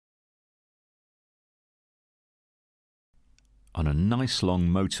On a nice long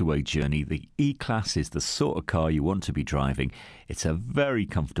motorway journey, the E-Class is the sort of car you want to be driving. It's a very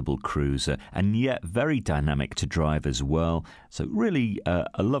comfortable cruiser and yet very dynamic to drive as well. So really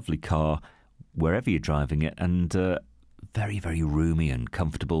a lovely car wherever you're driving it, and very, very roomy and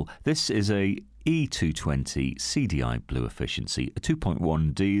comfortable. This is a E220 Cdi Blueefficiency, a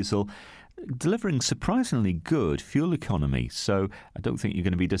 2.1 diesel, delivering surprisingly good fuel economy, so I don't think you're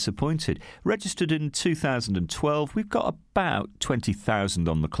going to be disappointed. Registered in 2012, we've got about 20,000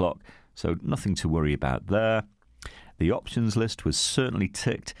 on the clock, so nothing to worry about there. The options list was certainly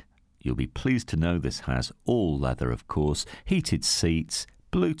ticked. You'll be pleased to know this has all leather, of course, heated seats,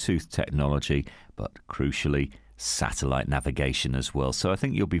 Bluetooth technology, but crucially, satellite navigation as well, so I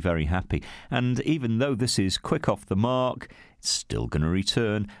think you'll be very happy. And even though this is quick off the mark, it's still going to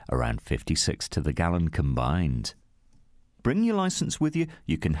return around 56 to the gallon combined. Bring your licence with you.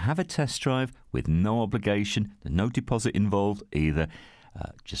 You can have a test drive with no obligation, no deposit involved either.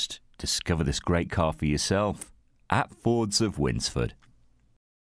 Just discover this great car for yourself at Fords of Winsford.